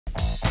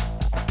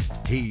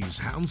He's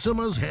handsome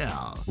as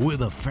hell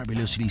with a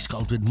fabulously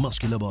sculpted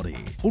muscular body.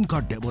 उनका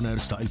debonair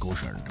style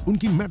quotient,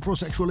 उनकी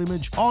metrosexual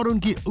image और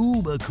उनकी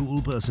uber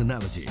cool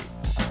personality.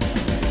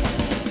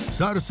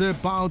 Sir से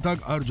पांव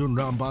तक Arjun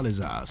Rampal is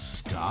a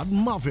stud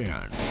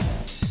muffin.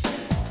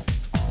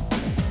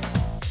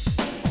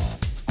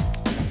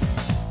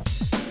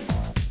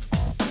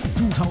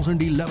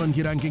 2011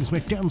 की रैंकिंग्स में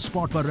 10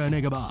 स्पॉट पर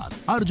रहने के बाद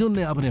अर्जुन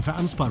ने अपने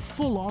फैंस पर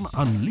फुल ऑन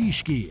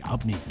अनलीश की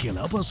अपनी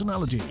किलर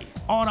पर्सनालिटी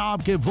और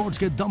आपके वोट्स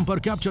के दम पर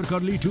कैप्चर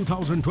कर ली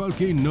 2012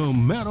 की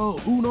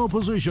No.01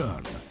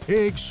 पोजीशन।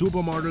 एक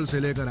सुपर मॉडल से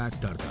लेकर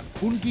एक्टर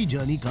तक उनकी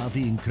जर्नी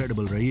काफी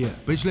इनक्रेडिबल रही है।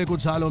 पिछले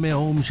कुछ सालों में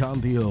ओम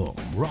शांति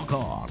ओम, रॉक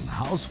ऑन,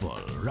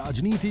 हाउसफुल,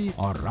 राजनीति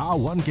और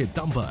RAW1 के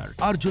दम पर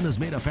Arjun has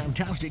made a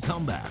fantastic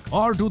comeback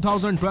और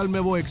 2012 में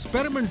वो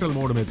एक्सपेरिमेंटल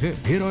मोड में थे।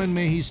 हीरोइन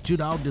में ही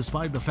stood out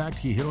despite the fact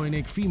कि हीरोइन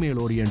एक फीमेल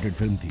ओरिएंटेड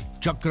फिल्म थी।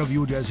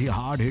 चक्रव्यूह जैसी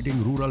हार्ड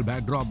हिटिंग रूरल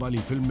बैकड्रॉप वाली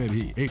फिल्म में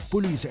भी एक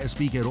पुलिस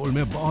एसपी के रोल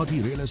में बहुत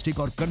ही रियलिस्टिक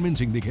और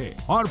कन्विंसिंग दिखे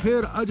और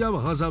फिर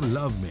अजब गजब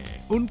लव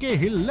में उनके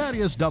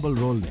हिलेरियस डबल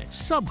रोल ने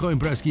सबको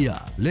इंप्रेस किया।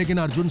 लेकिन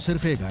अर्जुन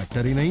सिर्फ एक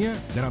एक्टर ही नहीं है,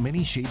 there are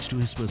many shades to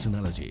his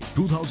personality.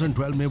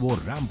 2012 में वो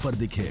रैंप पर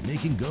दिखे,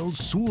 making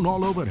girls swoon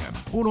all over him.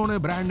 उन्होंने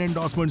ब्रांड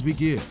एंडोर्समेंट्स भी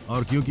किए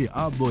और क्योंकि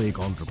अब वो एक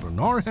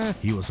एंटरप्रेन्योर है,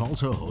 he was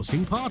also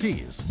hosting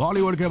parties.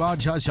 Bollywood के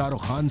बादशाह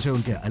शाहरुख खान से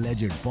उनके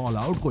alleged फॉल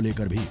आउट को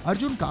लेकर भी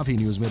अर्जुन काफी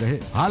न्यूज में रहे।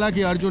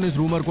 हालांकि अर्जुन इस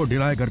रूमर को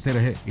डिनाई करते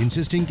रहे,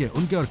 इंसिस्टिंग के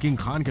उनके और किंग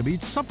खान के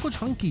बीच सब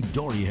कुछ हंकी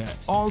डोरी है।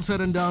 All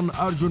said and done,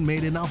 Arjun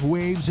made enough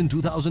waves in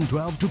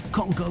 2012 to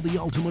conquer the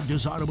ultimate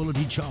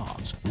desirability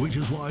charts, which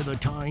is why the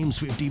Times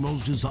 50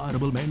 most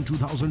desirable men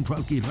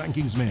 2012 की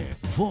रैंकिंग्स में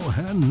वो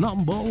है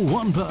नंबर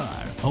 1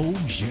 पर। Oh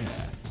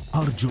yeah,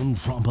 Arjun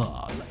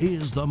Rampal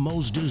is the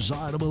most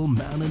desirable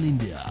man in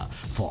India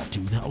for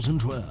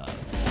 2012.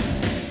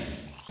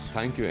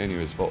 Thank you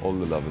anyways for all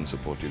the love and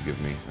support you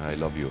give me. I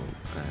love you all,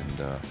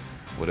 and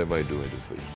whatever I do for you.